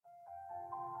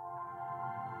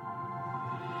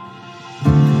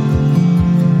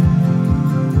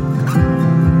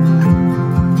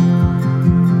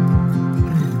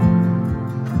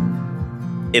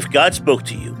If God spoke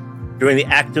to you during the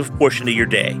active portion of your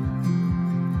day,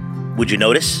 would you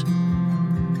notice?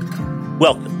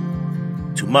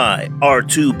 Welcome to my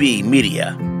R2B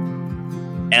Media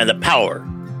and the Power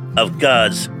of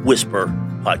God's Whisper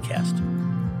podcast.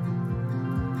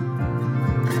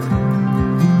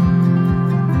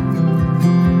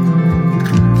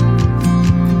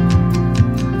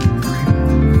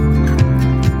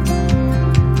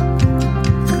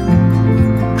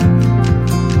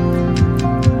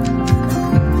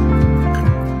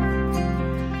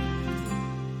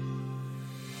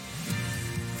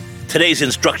 Today's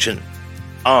instruction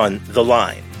on the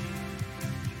line.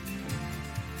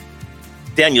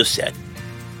 Daniel said,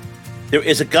 "There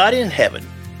is a God in heaven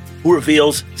who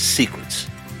reveals secrets."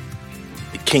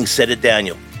 The king said to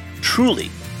Daniel, "Truly,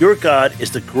 your God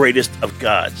is the greatest of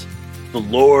gods, the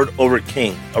Lord over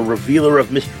king, a revealer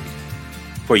of mysteries,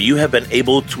 for you have been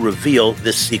able to reveal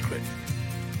this secret."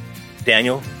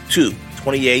 Daniel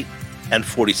 2:28 and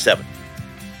 47.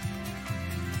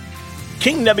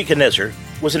 King Nebuchadnezzar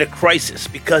was in a crisis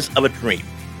because of a dream,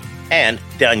 and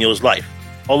Daniel's life,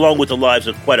 along with the lives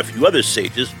of quite a few other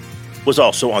sages, was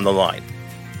also on the line.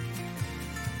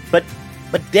 But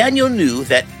Daniel knew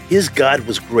that his God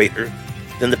was greater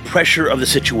than the pressure of the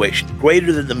situation,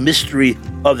 greater than the mystery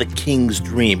of the king's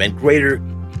dream, and greater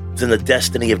than the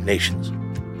destiny of nations.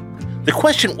 The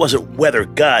question wasn't whether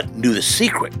God knew the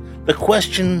secret. The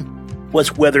question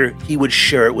was whether he would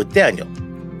share it with Daniel.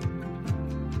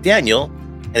 Daniel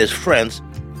and his friends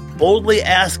boldly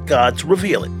asked God to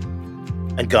reveal it,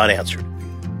 and God answered.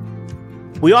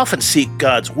 We often seek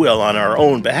God's will on our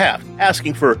own behalf,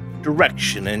 asking for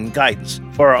direction and guidance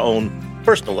for our own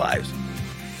personal lives.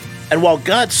 And while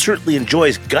God certainly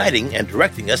enjoys guiding and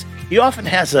directing us, he often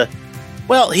has a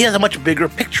much bigger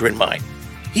picture in mind.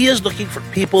 He is looking for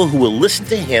people who will listen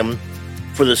to him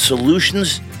for the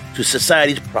solutions to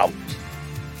society's problems.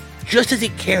 Just as he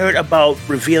cared about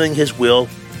revealing his will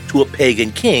to a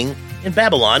pagan king in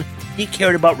Babylon, he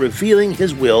cared about revealing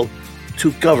his will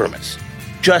to governments,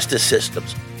 justice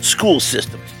systems, school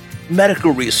systems,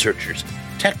 medical researchers,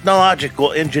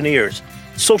 technological engineers,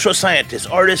 social scientists,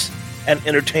 artists and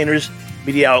entertainers,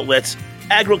 media outlets,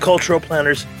 agricultural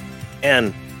planners,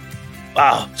 and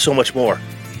so much more.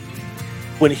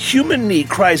 When human need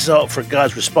cries out for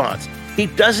God's response, he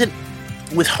doesn't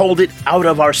withhold it out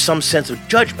of some sense of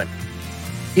judgment.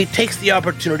 He takes the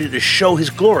opportunity to show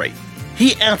his glory.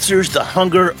 He answers the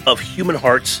hunger of human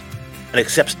hearts and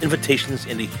accepts invitations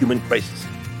into human crises.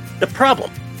 The problem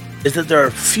is that there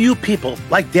are few people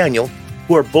like Daniel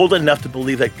who are bold enough to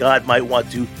believe that God might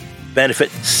want to benefit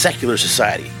secular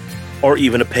society or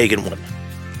even a pagan one.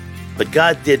 But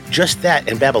God did just that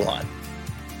in Babylon,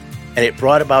 and it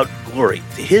brought about glory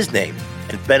to his name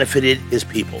and benefited his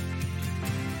people.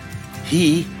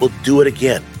 He will do it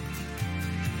again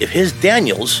if his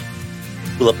Daniels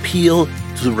will appeal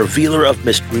to the revealer of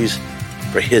mysteries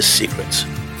for his secrets.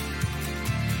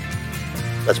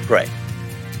 Let's pray.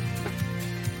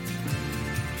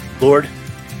 Lord,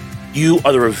 you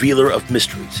are the revealer of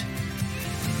mysteries,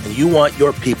 and you want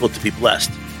your people to be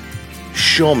blessed.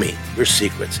 Show me your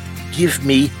secrets. Give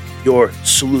me your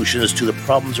solutions to the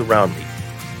problems around me.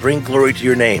 Bring glory to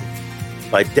your name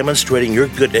by demonstrating your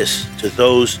goodness to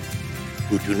those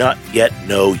who do not yet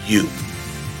know you.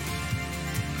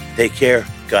 Take care,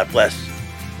 God bless,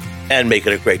 and make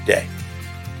it a great day.